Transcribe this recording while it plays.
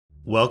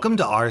Welcome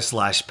to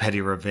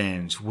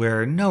r/Pettyrevenge,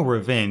 where no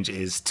revenge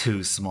is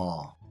too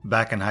small.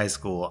 Back in high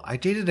school, I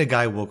dated a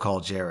guy we'll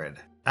call Jared.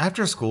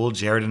 After school,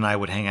 Jared and I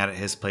would hang out at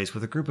his place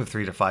with a group of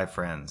 3 to 5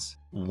 friends.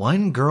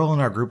 One girl in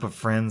our group of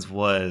friends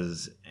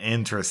was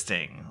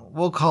interesting.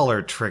 We'll call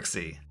her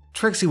Trixie.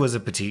 Trixie was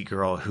a petite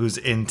girl whose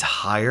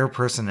entire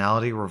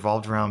personality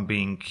revolved around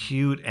being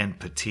cute and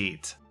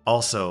petite.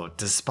 Also,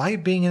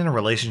 despite being in a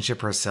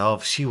relationship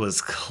herself, she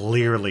was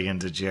clearly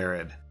into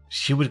Jared.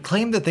 She would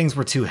claim that things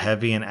were too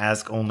heavy and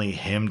ask only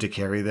him to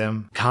carry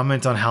them,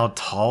 comment on how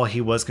tall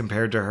he was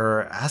compared to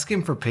her, ask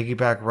him for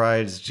piggyback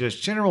rides,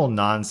 just general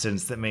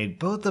nonsense that made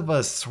both of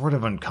us sort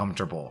of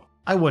uncomfortable.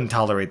 I wouldn't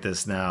tolerate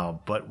this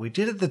now, but we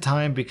did at the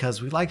time because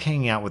we liked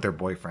hanging out with her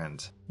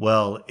boyfriend.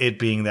 Well, it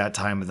being that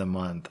time of the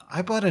month,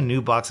 I bought a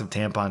new box of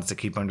tampons to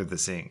keep under the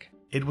sink.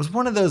 It was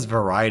one of those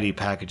variety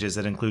packages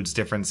that includes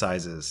different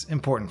sizes,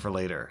 important for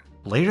later.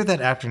 Later that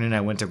afternoon,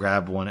 I went to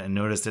grab one and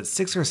noticed that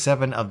 6 or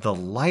 7 of the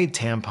light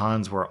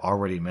tampons were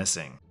already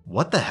missing.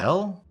 What the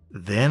hell?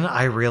 Then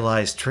I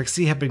realized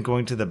Trixie had been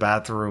going to the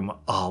bathroom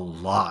a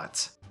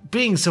lot.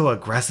 Being so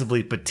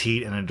aggressively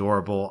petite and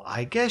adorable,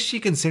 I guess she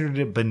considered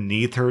it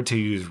beneath her to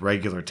use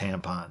regular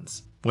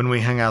tampons. When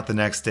we hung out the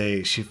next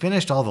day, she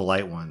finished all the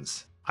light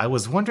ones. I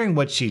was wondering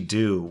what she'd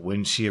do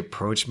when she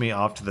approached me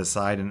off to the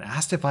side and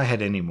asked if I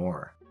had any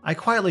more. I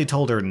quietly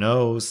told her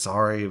no,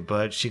 sorry,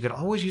 but she could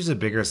always use a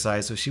bigger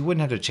size so she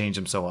wouldn't have to change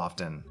them so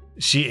often.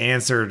 She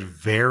answered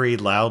very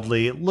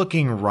loudly,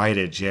 looking right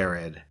at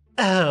Jared.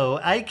 "Oh,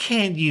 I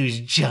can't use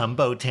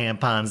jumbo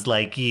tampons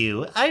like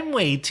you. I'm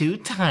way too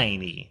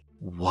tiny."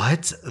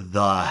 What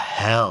the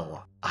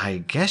hell? I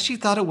guess she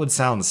thought it would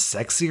sound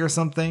sexy or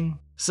something.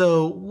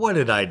 So what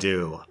did I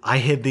do? I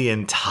hid the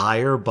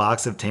entire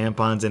box of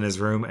tampons in his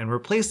room and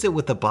replaced it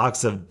with a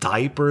box of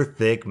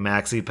diaper-thick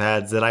maxi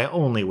pads that I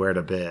only wear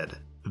to bed.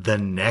 The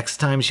next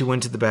time she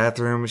went to the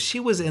bathroom, she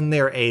was in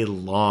there a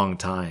long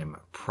time,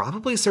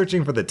 probably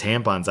searching for the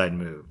tampons I'd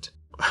moved.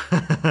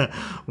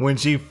 When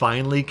she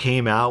finally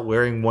came out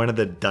wearing one of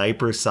the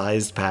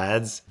diaper-sized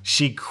pads,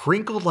 she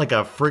crinkled like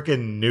a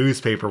frickin'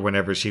 newspaper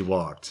whenever she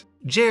walked.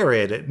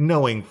 Jared,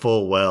 knowing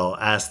full well,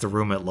 asked the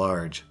room at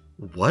large,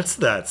 "What's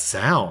that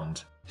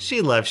sound?"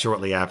 She left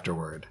shortly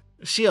afterward.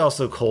 She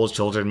also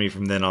cold-shouldered me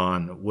from then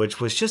on, which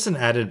was just an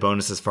added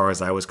bonus as far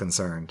as I was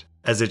concerned.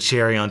 As a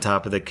cherry on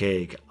top of the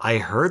cake, I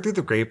heard through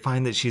the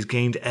grapevine that she's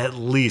gained at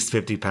least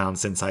 50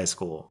 pounds since high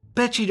school.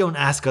 Bet you don't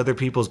ask other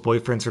people's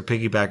boyfriends for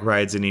piggyback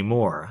rides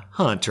anymore,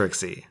 huh,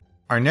 Trixie?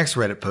 Our next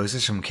Reddit post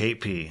is from Kate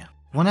P.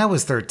 When I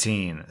was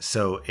 13,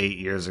 so 8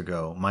 years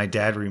ago, my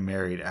dad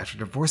remarried after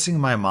divorcing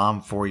my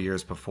mom 4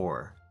 years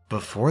before.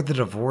 Before the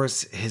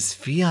divorce, his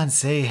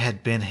fiancée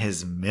had been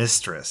his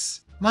mistress.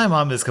 My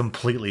mom is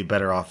completely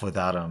better off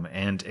without him,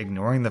 and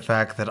ignoring the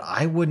fact that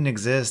I wouldn't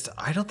exist,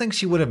 I don't think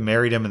she would have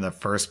married him in the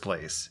first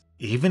place.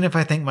 Even if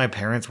I think my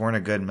parents weren't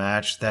a good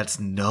match, that's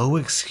no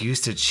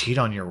excuse to cheat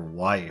on your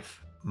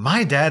wife.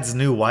 My dad's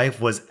new wife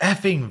was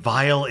effing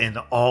vile in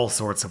all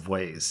sorts of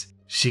ways.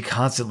 She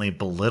constantly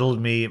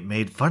belittled me,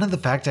 made fun of the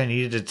fact I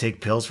needed to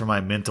take pills for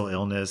my mental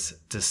illness,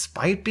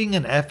 despite being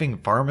an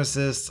effing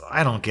pharmacist,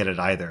 I don't get it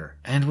either,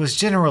 and was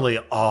generally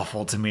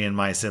awful to me and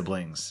my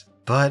siblings.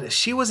 But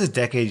she was a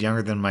decade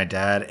younger than my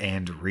dad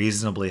and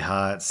reasonably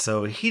hot,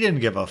 so he didn't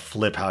give a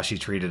flip how she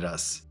treated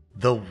us.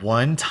 The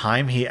one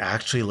time he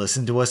actually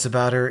listened to us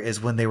about her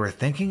is when they were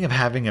thinking of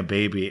having a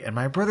baby, and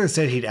my brother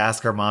said he'd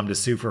ask our mom to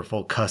sue for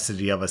full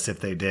custody of us if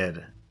they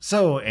did.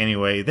 So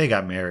anyway, they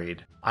got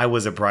married. I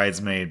was a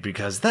bridesmaid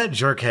because that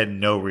jerk had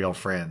no real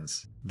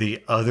friends.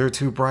 The other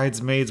 2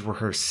 bridesmaids were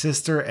her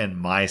sister and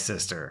my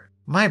sister.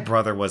 My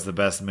brother was the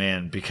best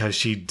man because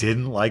she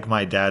didn't like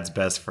my dad's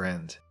best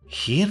friend.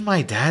 He and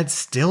my dad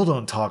still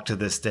don't talk to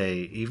this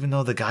day, even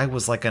though the guy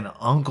was like an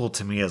uncle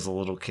to me as a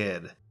little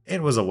kid.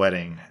 It was a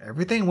wedding.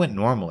 Everything went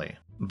normally.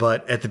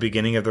 But at the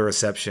beginning of the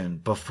reception,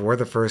 before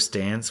the first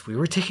dance, we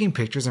were taking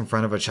pictures in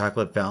front of a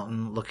chocolate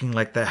fountain, looking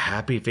like the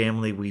happy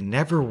family we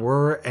never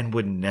were and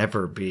would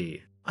never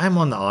be. I'm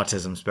on the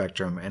autism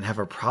spectrum and have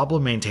a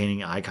problem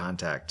maintaining eye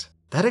contact.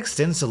 That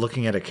extends to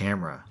looking at a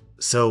camera.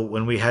 So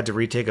when we had to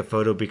retake a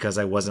photo because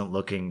I wasn't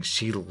looking,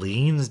 she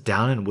leans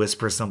down and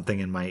whispers something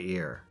in my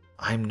ear.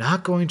 I'm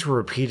not going to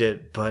repeat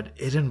it, but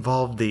it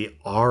involved the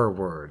R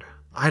word.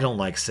 I don't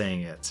like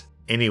saying it.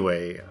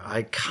 Anyway,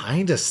 I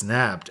kinda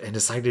snapped and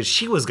decided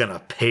she was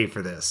gonna pay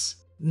for this.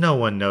 No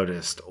one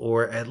noticed,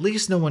 or at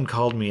least no one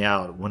called me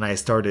out when I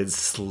started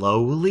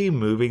slowly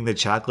moving the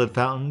chocolate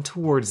fountain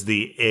towards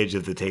the edge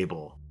of the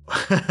table.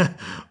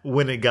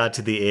 When it got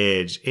to the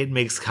edge, it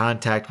makes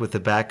contact with the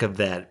back of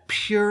that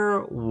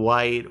pure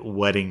white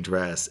wedding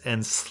dress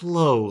and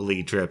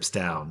slowly drips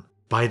down.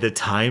 By the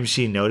time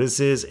she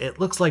notices, it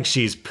looks like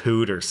she's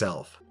pooed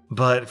herself.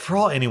 But for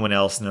all anyone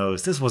else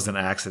knows, this was an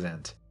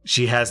accident.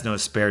 She has no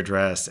spare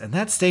dress, and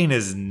that stain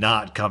is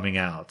not coming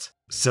out.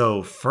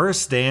 So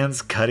first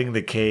dance, cutting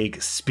the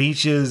cake,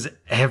 speeches,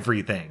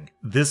 everything.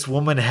 This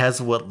woman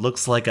has what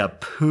looks like a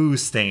poo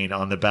stain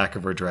on the back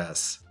of her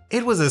dress.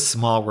 It was a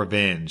small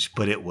revenge,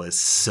 but it was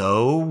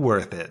so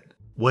worth it.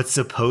 what's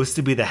supposed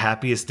to be the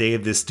happiest day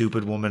of this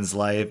stupid woman's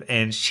life,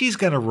 and she's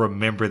gonna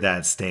remember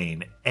that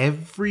stain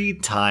every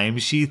time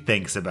she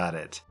thinks about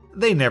it.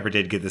 They never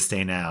did get the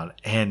stain out,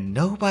 and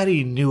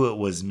nobody knew it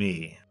was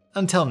me.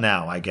 Until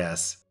now, I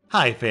guess.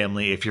 Hi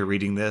family, if you're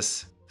reading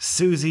this.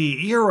 Susie,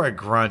 you're a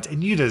grunt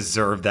and you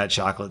deserve that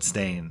chocolate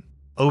stain.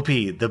 OP,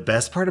 the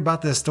best part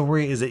about this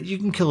story is that you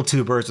can kill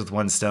two birds with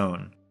one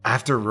stone.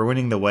 After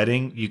ruining the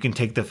wedding, you can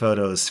take the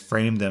photos,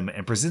 frame them,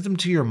 and present them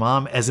to your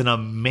mom as an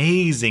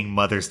amazing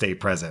Mother's Day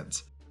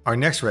present. Our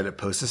next Reddit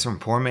post is from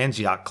Poor Man's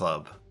Yacht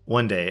Club.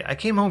 One day, I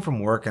came home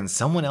from work and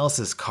someone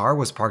else's car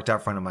was parked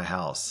out front of my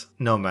house.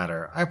 No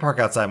matter, I park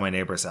outside my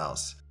neighbor's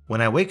house. When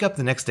I wake up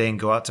the next day and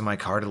go out to my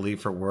car to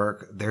leave for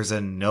work, there's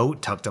a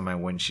note tucked on my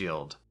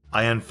windshield.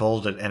 I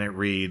unfold it and it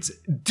reads,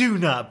 "Do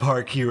not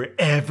park here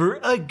ever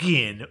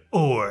again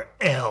or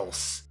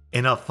else."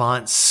 In a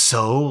font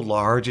so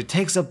large it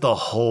takes up the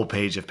whole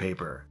page of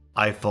paper.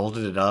 I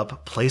folded it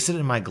up, placed it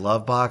in my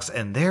glove box,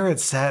 and there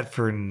it sat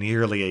for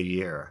nearly a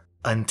year.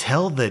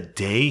 Until the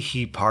day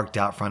he parked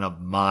out front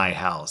of my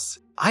house.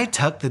 I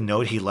tucked the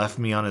note he left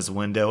me on his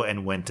window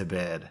and went to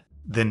bed.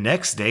 The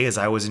next day, as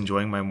I was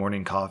enjoying my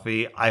morning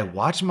coffee, I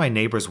watched my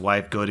neighbor's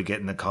wife go to get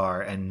in the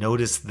car and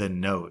noticed the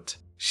note.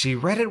 She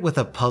read it with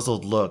a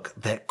puzzled look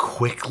that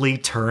quickly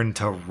turned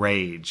to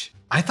rage.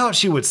 I thought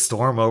she would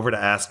storm over to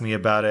ask me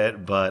about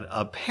it, but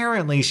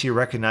apparently she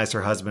recognized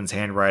her husband's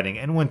handwriting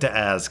and went to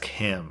ask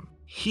him.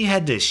 He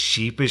had to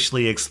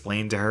sheepishly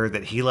explain to her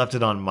that he left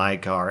it on my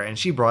car and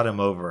she brought him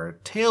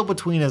over, tail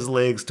between his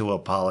legs, to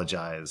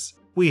apologize.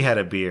 We had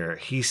a beer.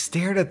 He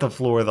stared at the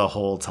floor the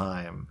whole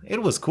time.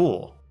 It was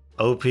cool.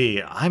 OP,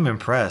 I'm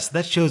impressed.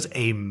 That shows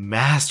a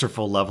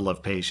masterful level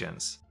of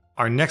patience.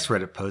 Our next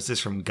Reddit post is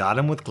from Got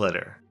 'em with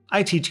Glitter.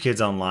 I teach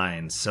kids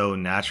online, so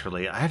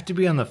naturally I have to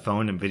be on the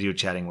phone and video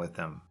chatting with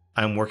them.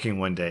 I'm working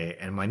one day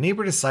and my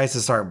neighbor decides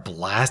to start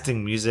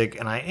blasting music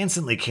and I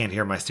instantly can't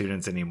hear my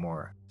students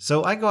anymore.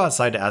 So I go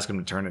outside to ask him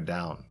to turn it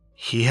down.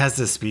 He has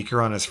the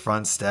speaker on his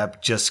front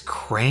step just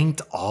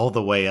cranked all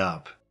the way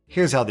up.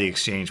 Here's how the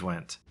exchange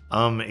went.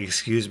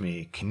 Excuse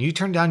me, can you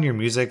turn down your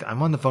music?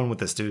 I'm on the phone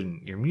with a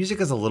student. Your music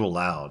is a little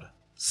loud.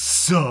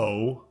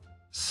 So,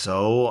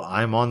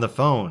 I'm on the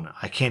phone.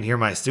 I can't hear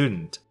my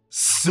student.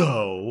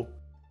 So,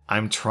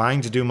 I'm trying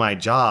to do my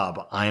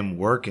job. I'm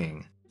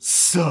working.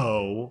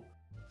 So,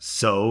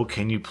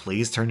 can you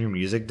please turn your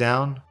music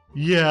down?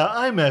 Yeah,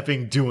 I'm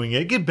effing doing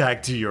it. Get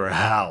back to your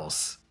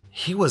house.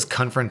 He was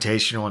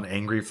confrontational and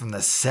angry from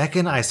the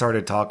second I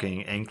started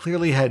talking and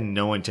clearly had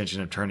no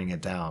intention of turning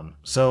it down.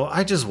 So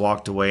I just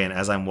walked away, and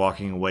as I'm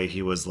walking away,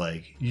 he was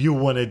like, "You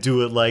wanna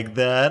do it like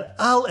that?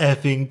 I'll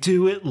effing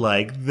do it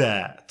like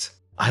that."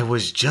 I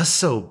was just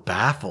so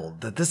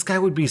baffled that this guy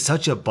would be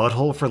such a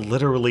butthole for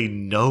literally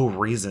no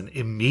reason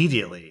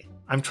immediately.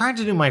 I'm trying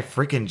to do my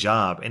freaking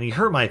job and he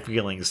hurt my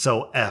feelings,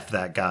 so F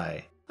that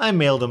guy. I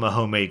mailed him a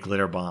homemade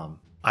glitter bomb.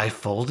 I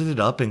folded it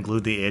up and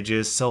glued the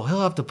edges so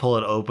he'll have to pull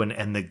it open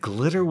and the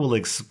glitter will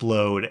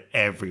explode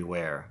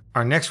everywhere.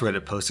 Our next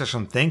Reddit post is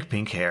from Thank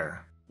Pink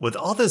Hair. With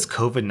all this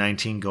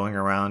COVID-19 going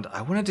around,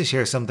 I wanted to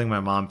share something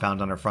my mom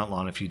found on her front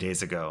lawn a few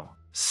days ago.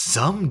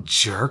 Some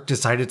jerk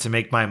decided to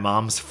make my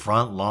mom's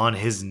front lawn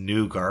his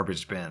new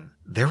garbage bin.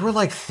 There were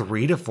like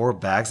 3 to 4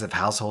 bags of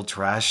household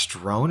trash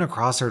strewn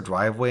across her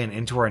driveway and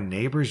into our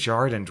neighbor's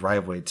yard and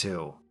driveway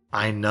too.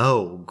 I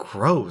know,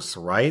 gross,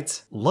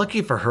 right?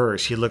 Lucky for her,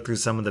 she looked through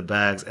some of the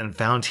bags and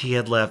found he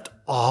had left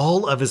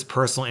all of his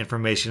personal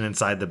information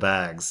inside the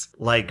bags,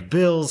 like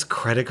bills,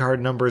 credit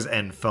card numbers,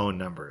 and phone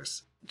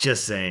numbers.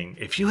 Just saying,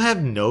 if you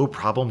have no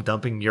problem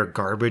dumping your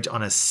garbage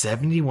on a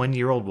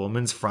 71-year-old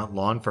woman's front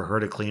lawn for her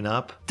to clean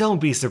up,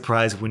 don't be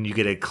surprised when you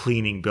get a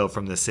cleaning bill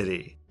from the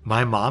city.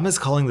 My mom is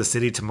calling the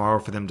city tomorrow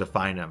for them to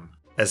fine him.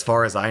 As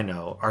far as I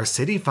know, our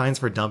city fines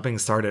for dumping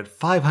start at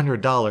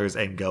 $500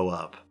 and go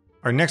up.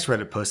 Our next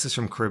Reddit post is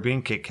from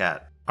Caribbean Kit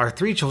Kat. Our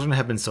 3 children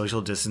have been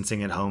social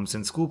distancing at home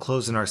since school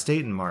closed in our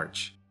state in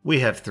March.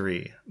 We have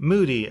 3.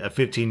 Moody, a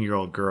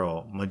 15-year-old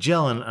girl,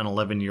 Magellan, an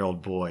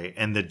 11-year-old boy,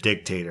 and the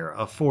Dictator,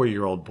 a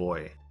 4-year-old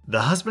boy.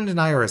 The husband and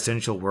I are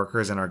essential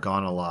workers and are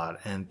gone a lot,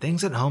 and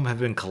things at home have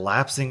been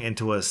collapsing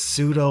into a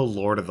pseudo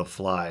Lord of the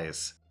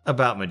Flies.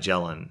 About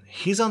Magellan,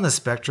 he's on the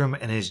spectrum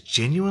and is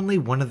genuinely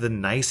one of the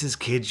nicest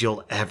kids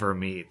you'll ever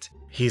meet.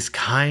 He's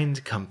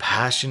kind,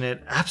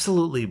 compassionate,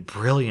 absolutely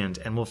brilliant,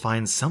 and will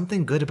find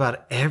something good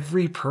about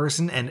every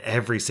person and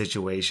every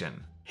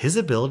situation. His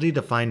ability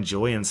to find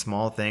joy in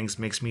small things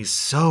makes me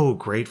so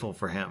grateful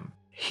for him.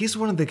 He's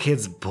one of the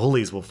kids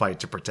bullies will fight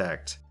to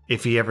protect.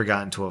 If he ever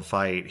got into a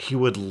fight, he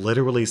would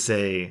literally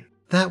say,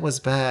 "That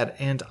was bad,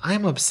 and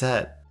I'm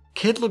upset.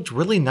 Kid looked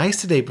really nice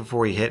today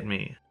before he hit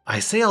me." I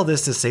say all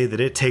this to say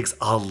that it takes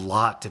a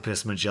lot to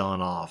piss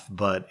Magellan off,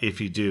 but if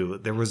you do,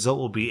 the result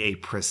will be a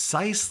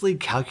precisely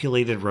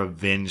calculated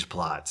revenge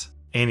plot.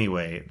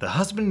 Anyway, the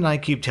husband and I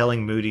keep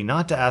telling Moody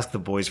not to ask the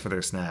boys for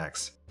their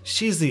snacks.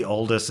 She's the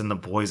oldest and the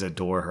boys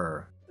adore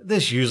her.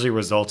 This usually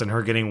results in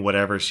her getting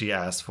whatever she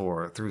asks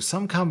for, through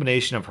some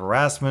combination of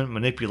harassment,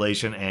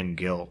 manipulation, and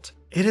guilt.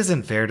 It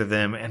isn't fair to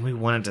them and we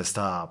wanted to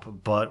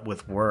stop, but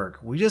with work,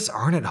 we just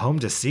aren't at home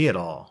to see it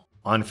all.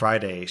 On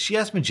Friday, she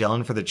asked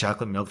Magellan for the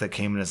chocolate milk that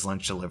came in his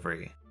lunch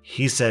delivery.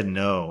 He said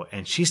no,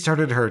 and she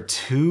started her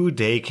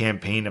 2-day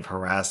campaign of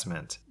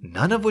harassment,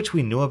 none of which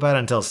we knew about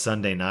until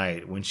Sunday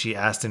night when she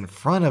asked in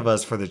front of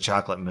us for the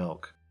chocolate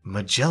milk.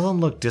 Magellan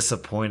looked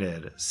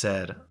disappointed,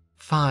 said,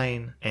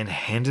 "Fine," and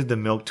handed the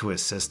milk to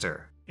his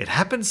sister. It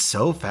happened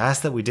so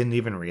fast that we didn't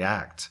even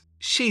react.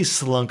 She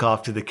slunk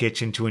off to the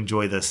kitchen to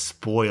enjoy the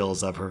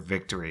spoils of her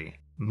victory.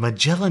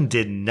 Magellan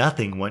did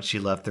nothing once she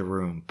left the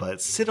room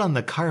but sit on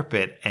the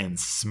carpet and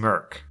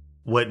smirk.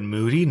 What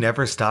Moody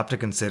never stopped to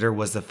consider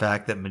was the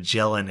fact that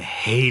Magellan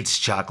hates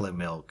chocolate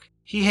milk.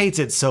 He hates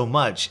it so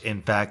much,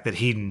 in fact, that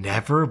he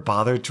never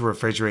bothered to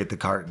refrigerate the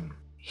carton.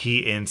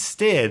 He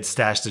instead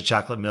stashed the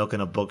chocolate milk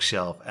in a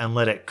bookshelf and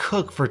let it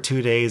cook for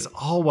 2 days,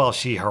 all while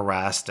she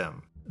harassed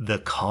him. The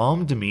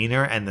calm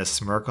demeanor and the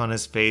smirk on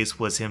his face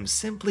was him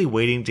simply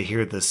waiting to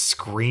hear the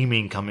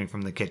screaming coming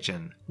from the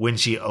kitchen when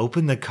she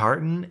opened the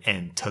carton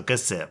and took a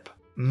sip.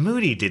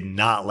 Moody did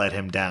not let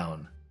him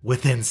down.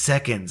 Within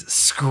seconds,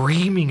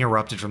 screaming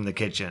erupted from the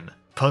kitchen,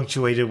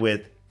 punctuated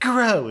with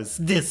 "Gross,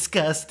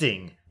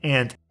 disgusting,"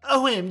 and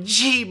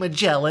 "OMG,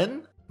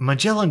 Magellan!"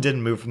 Magellan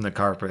didn't move from the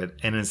carpet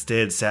and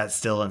instead sat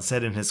still and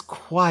said in his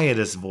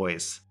quietest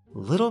voice,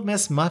 "Little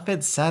Miss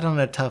Muffet sat on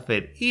a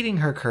tuffet eating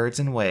her curds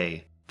and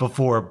whey,"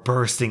 before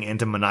bursting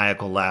into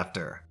maniacal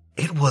laughter.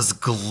 It was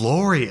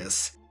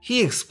glorious!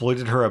 He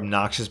exploited her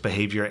obnoxious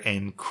behavior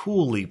and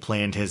coolly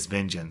planned his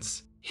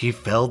vengeance. He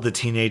felled the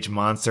teenage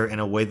monster in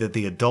a way that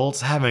the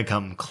adults haven't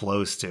come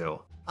close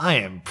to. I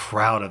am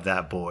proud of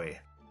that boy.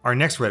 Our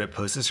next Reddit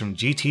post is from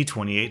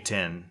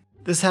GT2810.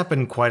 This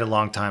happened quite a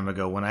long time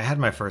ago when I had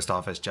my first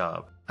office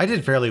job. I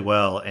did fairly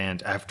well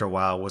and after a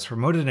while was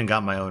promoted and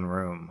got my own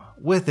room.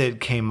 With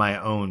it came my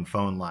own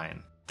phone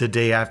line. The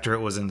day after it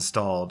was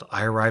installed,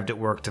 I arrived at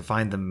work to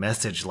find the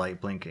message light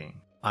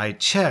blinking. I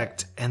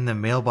checked and the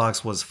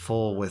mailbox was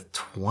full with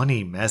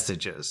 20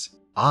 messages.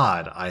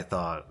 Odd, I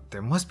thought.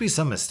 There must be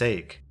some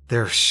mistake.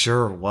 There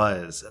sure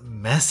was.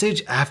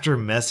 Message after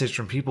message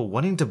from people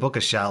wanting to book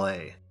a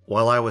chalet.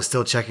 While I was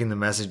still checking the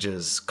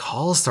messages,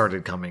 calls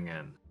started coming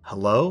in.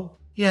 Hello?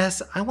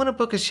 Yes, I want to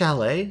book a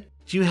chalet.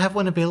 Do you have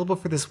one available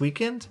for this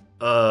weekend?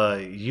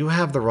 You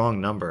have the wrong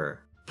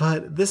number.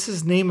 But this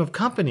is name of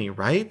company,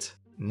 right?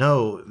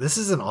 No, this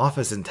is an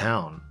office in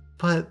town.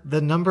 But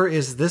the number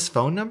is this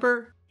phone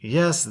number?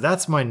 Yes,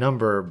 that's my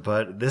number,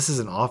 but this is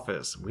an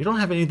office. We don't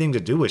have anything to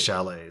do with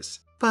chalets.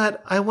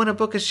 But I want to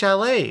book a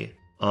chalet.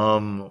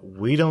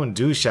 We don't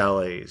do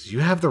chalets. You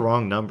have the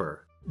wrong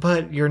number.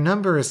 But your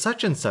number is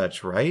such and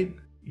such, right?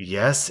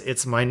 Yes,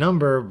 it's my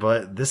number,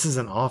 but this is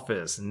an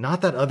office,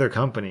 not that other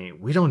company.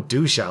 We don't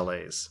do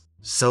chalets.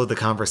 So the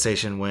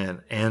conversation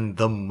went, and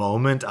the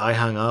moment I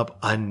hung up,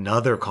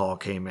 another call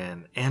came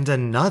in, and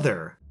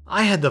another.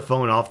 I had the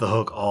phone off the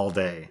hook all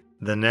day.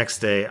 The next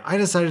day, I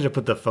decided to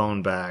put the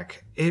phone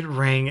back. It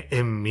rang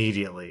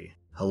immediately.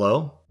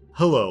 Hello?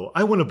 Hello,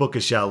 I want to book a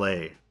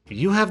chalet.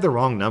 You have the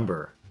wrong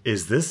number.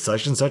 Is this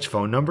such and such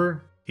phone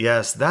number?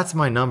 Yes, that's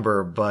my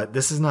number, but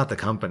this is not the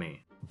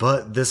company.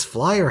 But this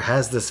flyer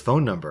has this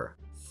phone number.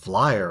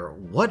 Flyer?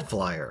 What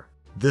flyer?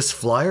 This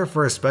flyer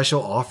for a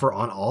special offer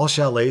on all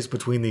chalets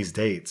between these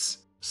dates.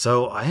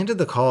 So I ended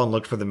the call and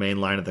looked for the main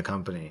line of the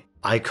company.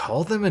 I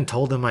called them and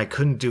told them I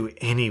couldn't do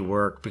any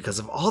work because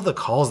of all the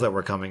calls that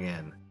were coming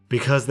in.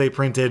 Because they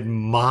printed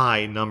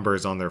my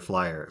numbers on their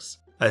flyers.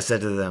 I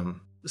said to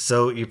them,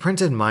 "So you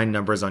printed my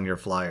numbers on your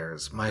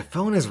flyers. My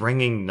phone is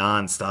ringing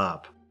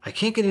non-stop. I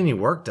can't get any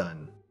work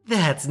done."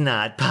 "That's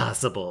not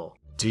possible."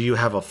 "Do you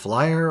have a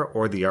flyer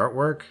or the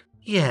artwork?"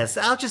 "Yes,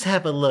 I'll just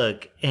have a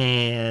look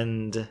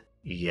and..."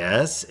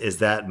 "Yes? Is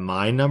that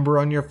my number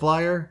on your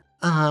flyer?"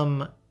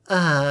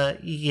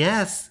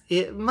 Yes,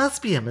 it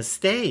must be a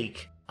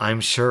mistake."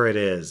 "I'm sure it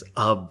is.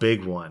 A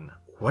big one.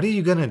 What are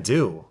you gonna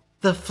do?"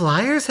 "The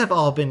flyers have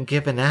all been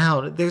given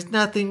out. There's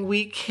nothing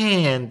we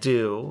can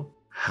do."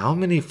 "How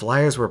many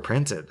flyers were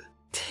printed?"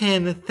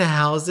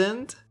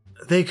 10,000.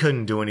 They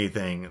couldn't do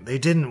anything. They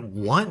didn't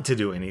want to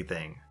do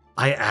anything.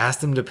 I asked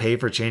them to pay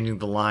for changing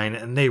the line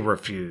and they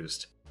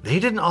refused. They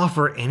didn't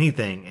offer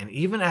anything and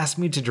even asked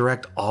me to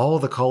direct all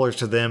the callers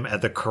to them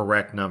at the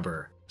correct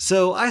number.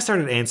 So I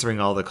started answering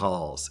all the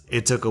calls.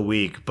 It took a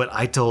week, but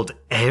I told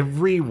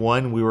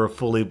everyone we were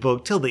fully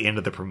booked till the end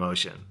of the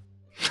promotion.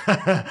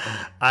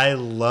 I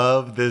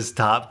love this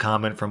top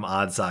comment from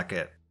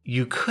OddSocket.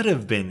 "You could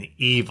have been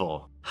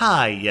evil.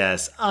 Hi,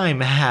 yes, I'm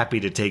happy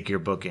to take your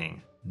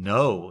booking.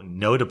 No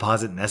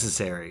deposit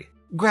necessary.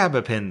 Grab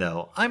a pen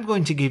though. I'm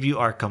going to give you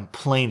our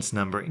complaints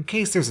number in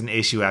case there's an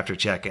issue after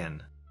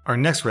check-in." Our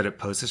next Reddit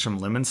post is from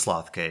Lemon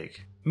Sloth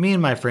Cake. Me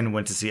and my friend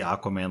went to see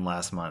Aquaman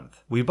last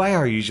month. We buy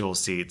our usual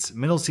seats,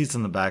 middle seats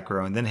in the back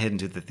row, and then head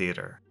into the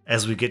theater.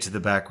 As we get to the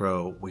back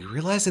row, we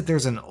realize that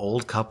there's an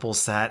old couple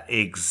sat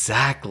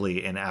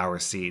exactly in our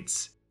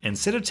seats.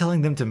 Instead of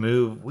telling them to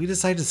move, we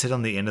decide to sit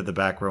on the end of the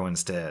back row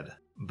instead.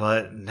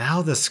 But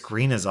now the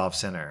screen is off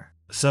center.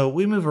 So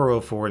we move a row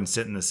forward and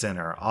sit in the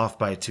center, off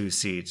by 2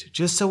 seats,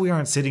 just so we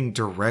aren't sitting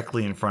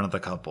directly in front of the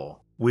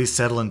couple. We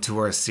settle into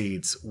our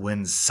seats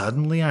when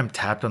suddenly I'm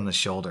tapped on the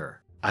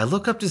shoulder. I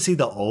look up to see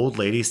the old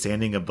lady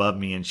standing above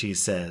me and she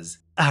says,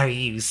 "Are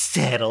you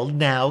settled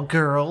now,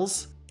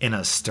 girls?" in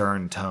a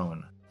stern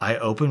tone. I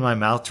open my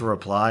mouth to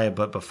reply,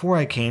 but before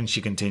I can,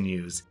 she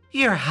continues,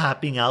 "You're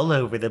hopping all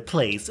over the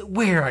place.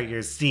 Where are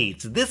your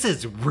seats? This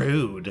is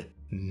rude."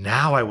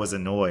 Now I was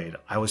annoyed.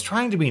 I was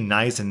trying to be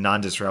nice and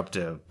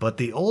non-disruptive, but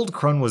the old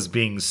crone was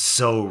being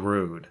so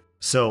rude.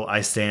 So I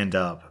stand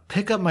up,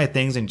 pick up my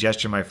things and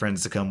gesture my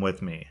friends to come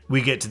with me.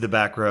 We get to the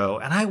back row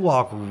and I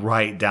walk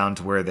right down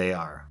to where they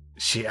are.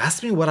 She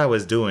asked me what I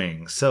was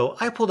doing, so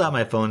I pulled out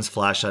my phone's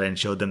flashlight and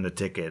showed them the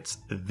tickets,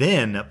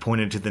 then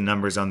pointed to the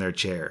numbers on their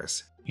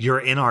chairs. "You're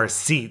in our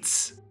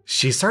seats."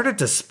 She started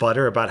to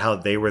sputter about how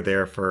they were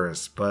there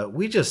first, but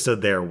we just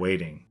stood there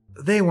waiting.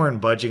 They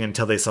weren't budging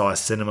until they saw a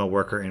cinema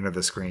worker enter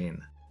the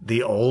screen.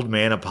 The old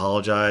man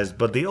apologized,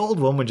 but the old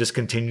woman just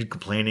continued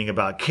complaining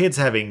about kids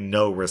having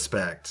no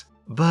respect.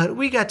 But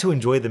we got to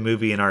enjoy the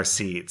movie in our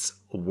seats.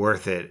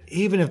 Worth it,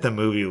 even if the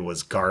movie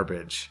was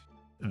garbage.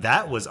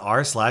 That was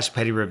rSlash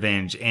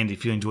Pettyrevenge, and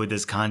if you enjoyed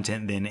this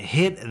content, then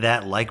hit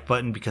that like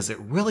button because it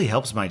really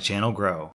helps my channel grow.